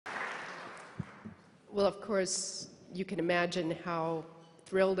Well, of course, you can imagine how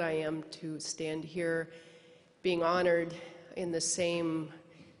thrilled I am to stand here being honored in the same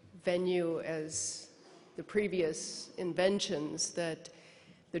venue as the previous inventions that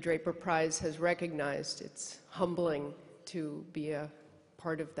the Draper Prize has recognized. It's humbling to be a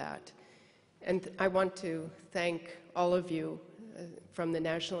part of that. And I want to thank all of you from the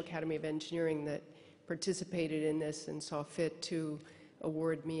National Academy of Engineering that participated in this and saw fit to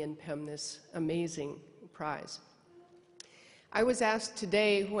award me and Pim this amazing prize. I was asked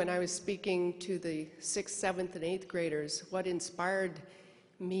today when I was speaking to the 6th, 7th, and 8th graders what inspired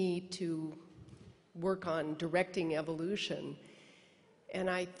me to work on directing evolution. And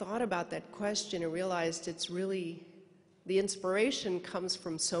I thought about that question and realized it's really, the inspiration comes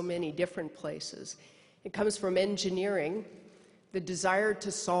from so many different places. It comes from engineering, the desire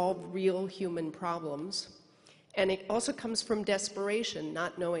to solve real human problems, and it also comes from desperation,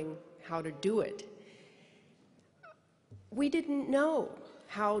 not knowing how to do it. We didn't know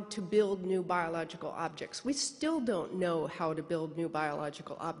how to build new biological objects. We still don't know how to build new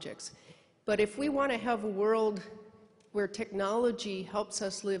biological objects. But if we want to have a world where technology helps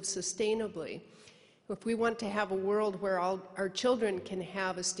us live sustainably, if we want to have a world where all our children can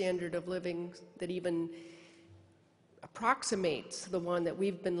have a standard of living that even approximates the one that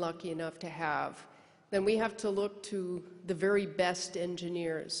we've been lucky enough to have, then we have to look to the very best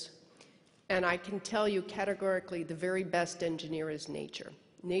engineers. And I can tell you categorically, the very best engineer is nature.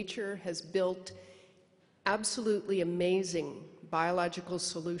 Nature has built absolutely amazing biological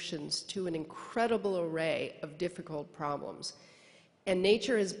solutions to an incredible array of difficult problems. And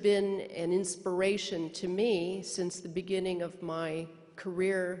nature has been an inspiration to me since the beginning of my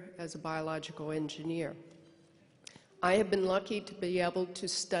career as a biological engineer. I have been lucky to be able to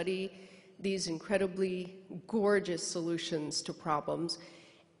study these incredibly gorgeous solutions to problems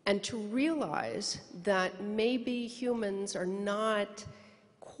and to realize that maybe humans are not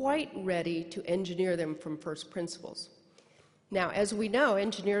quite ready to engineer them from first principles. Now, as we know,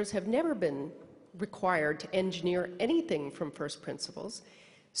 engineers have never been required to engineer anything from first principles,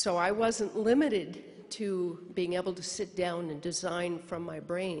 so I wasn't limited to being able to sit down and design from my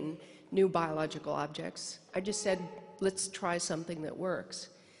brain new biological objects. I just said, let's try something that works.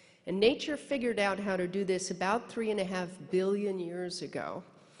 And nature figured out how to do this about 3.5 billion years ago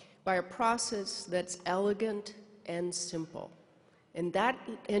by a process that's elegant and simple. And that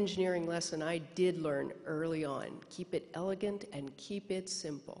engineering lesson I did learn early on. Keep it elegant and keep it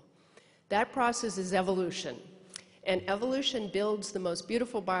simple. That process is evolution. And evolution builds the most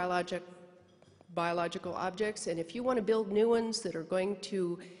beautiful biological objects. And if you want to build new ones that are going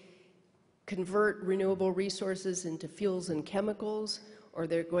to convert renewable resources into fuels and chemicals, or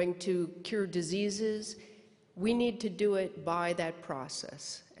they're going to cure diseases, we need to do it by that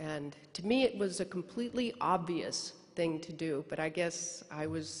process. And to me, it was a completely obvious thing to do, but I guess I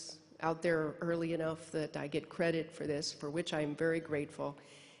was out there early enough that I get credit for this, for which I'm very grateful,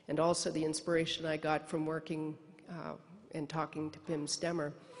 and also the inspiration I got from working and talking to Pim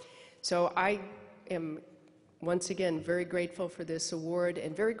Stemmer. So I am, once again, very grateful for this award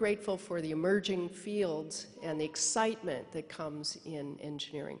and very grateful for the emerging fields and the excitement that comes in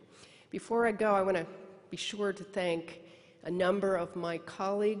engineering. Before I go, I want to be sure to thank a number of my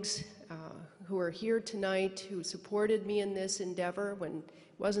colleagues who are here tonight who supported me in this endeavor when it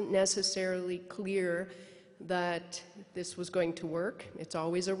wasn't necessarily clear that this was going to work. It's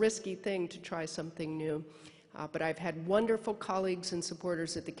always a risky thing to try something new. But I've had wonderful colleagues and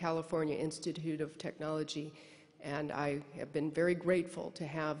supporters at the California Institute of Technology, and I have been very grateful to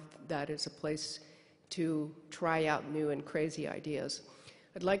have that as a place to try out new and crazy ideas.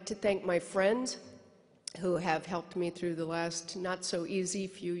 I'd like to thank my friends who have helped me through the last not so easy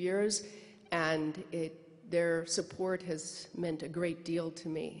few years, and their support has meant a great deal to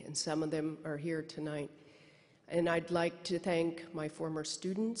me, and some of them are here tonight. And I'd like to thank my former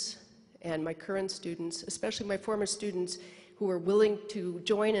students and my current students, especially my former students who are willing to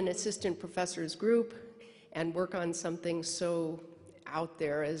join an assistant professor's group and work on something so out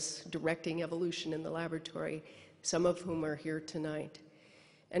there as directing evolution in the laboratory, some of whom are here tonight.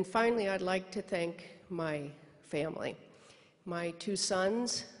 And finally, I'd like to thank my family. My two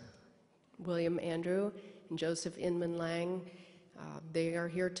sons, William Andrew and Joseph Inman Lang, they are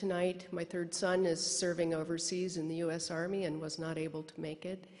here tonight. My third son is serving overseas in the U.S. Army and was not able to make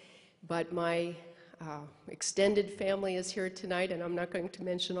it. But my extended family is here tonight, and I'm not going to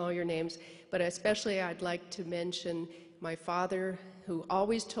mention all your names, but especially I'd like to mention my father, who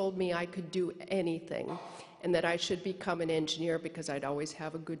always told me I could do anything and that I should become an engineer because I'd always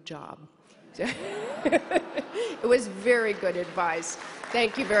have a good job. It was very good advice.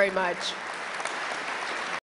 Thank you very much.